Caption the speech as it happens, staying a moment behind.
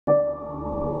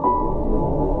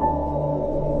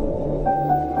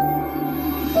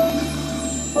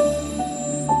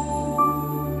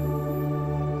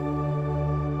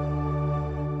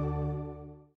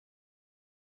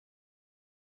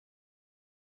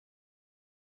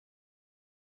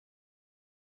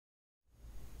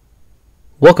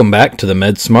Welcome back to the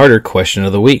MedSmarter question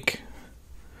of the week.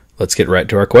 Let's get right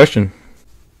to our question.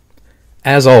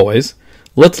 As always,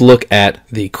 let's look at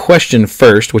the question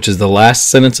first, which is the last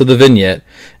sentence of the vignette,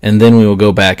 and then we will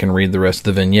go back and read the rest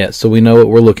of the vignette so we know what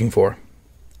we're looking for.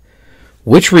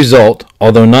 Which result,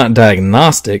 although not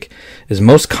diagnostic, is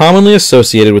most commonly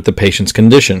associated with the patient's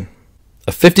condition?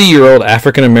 A 50-year-old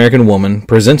African-American woman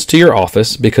presents to your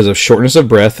office because of shortness of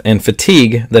breath and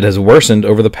fatigue that has worsened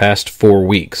over the past 4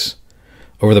 weeks.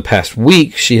 Over the past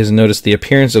week, she has noticed the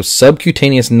appearance of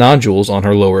subcutaneous nodules on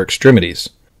her lower extremities.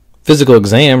 Physical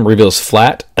exam reveals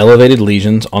flat, elevated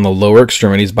lesions on the lower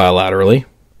extremities bilaterally.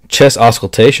 Chest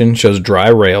auscultation shows dry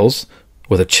rails,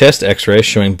 with a chest x-ray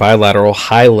showing bilateral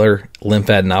hilar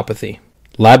lymphadenopathy.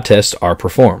 Lab tests are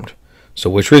performed. So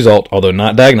which result, although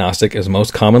not diagnostic, is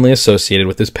most commonly associated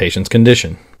with this patient's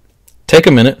condition? Take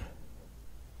a minute,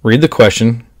 read the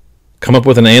question, come up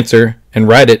with an answer, and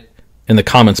write it in the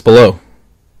comments below.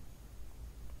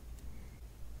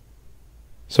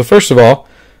 So first of all,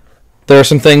 there are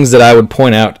some things that I would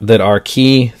point out that are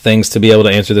key things to be able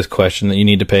to answer this question that you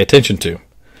need to pay attention to.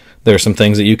 There are some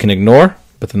things that you can ignore,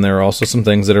 but then there are also some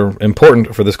things that are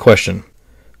important for this question.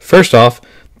 First off,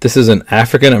 this is an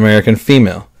African American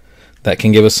female. That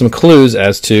can give us some clues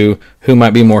as to who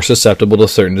might be more susceptible to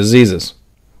certain diseases.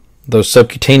 Those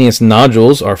subcutaneous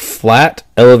nodules are flat,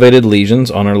 elevated lesions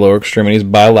on our lower extremities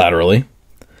bilaterally.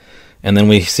 And then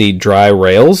we see dry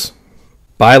rails,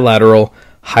 bilateral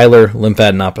hilar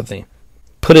lymphadenopathy.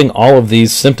 Putting all of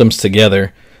these symptoms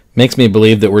together makes me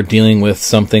believe that we're dealing with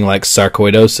something like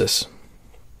sarcoidosis.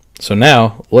 So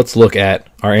now, let's look at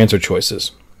our answer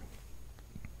choices.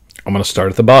 I'm going to start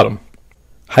at the bottom.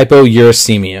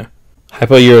 Hypouricemia.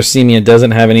 Hypouricemia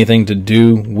doesn't have anything to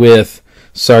do with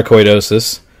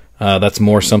sarcoidosis. That's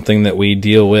more something that we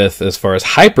deal with as far as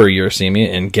hyperuricemia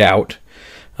and gout.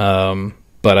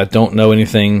 But I don't know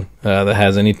anything that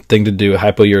has anything to do with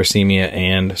hypouricemia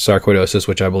and sarcoidosis,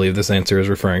 which I believe this answer is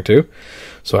referring to.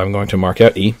 So I'm going to mark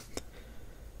out E.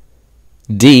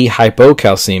 D,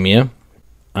 hypocalcemia.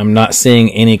 I'm not seeing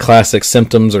any classic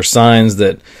symptoms or signs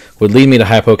that would lead me to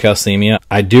hypocalcemia.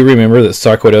 I do remember that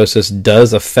sarcoidosis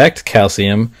does affect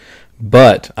calcium,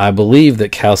 but I believe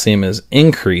that calcium is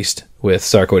increased with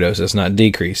sarcoidosis, not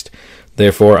decreased.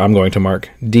 Therefore, I'm going to mark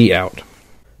D out.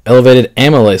 Elevated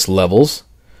amylase levels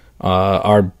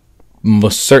are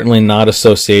most certainly not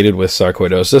associated with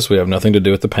sarcoidosis. We have nothing to do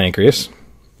with the pancreas,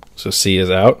 so C is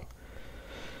out.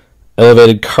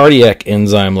 Elevated cardiac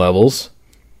enzyme levels.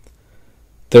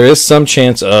 There is some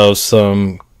chance of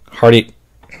some heart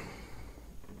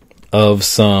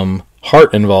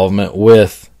involvement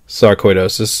with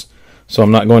sarcoidosis, so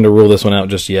I'm not going to rule this one out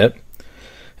just yet.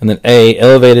 And then A,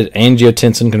 elevated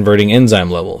angiotensin-converting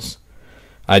enzyme levels.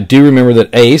 I do remember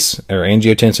that ACE, or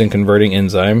angiotensin-converting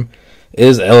enzyme,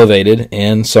 is elevated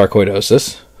in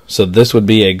sarcoidosis, so this would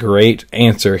be a great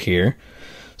answer here.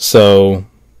 So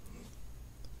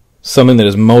something that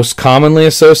is most commonly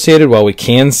associated, while we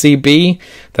can see B,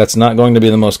 that's not going to be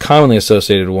the most commonly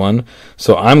associated one.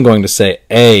 So I'm going to say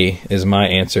A is my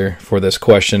answer for this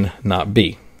question, not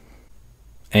B.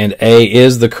 And A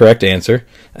is the correct answer,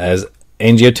 as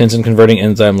angiotensin-converting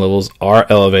enzyme levels are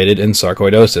elevated in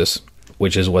sarcoidosis,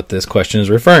 which is what this question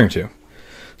is referring to.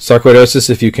 Sarcoidosis,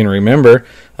 if you can remember,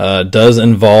 does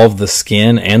involve the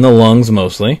skin and the lungs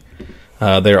mostly.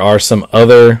 There are some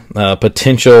other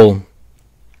potential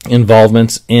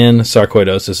involvements in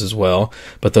sarcoidosis as well,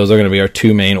 but those are going to be our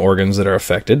two main organs that are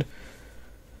affected.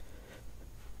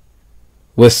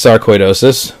 With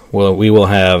sarcoidosis, we will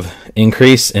have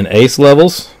increase in ACE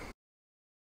levels.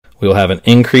 We will have an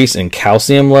increase in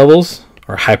calcium levels,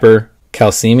 or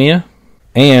hypercalcemia,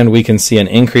 and we can see an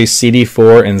increased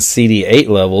CD4 and CD8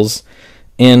 levels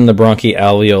in the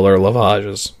bronchoalveolar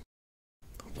lavages.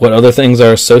 What other things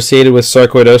are associated with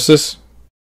sarcoidosis?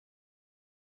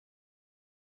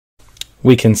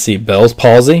 We can see Bell's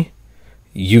palsy,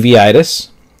 uveitis,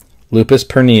 lupus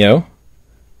pernio,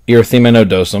 erythema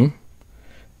nodosum,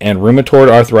 and rheumatoid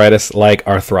arthritis like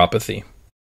arthropathy.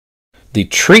 The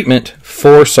treatment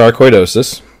for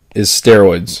sarcoidosis is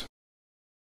steroids.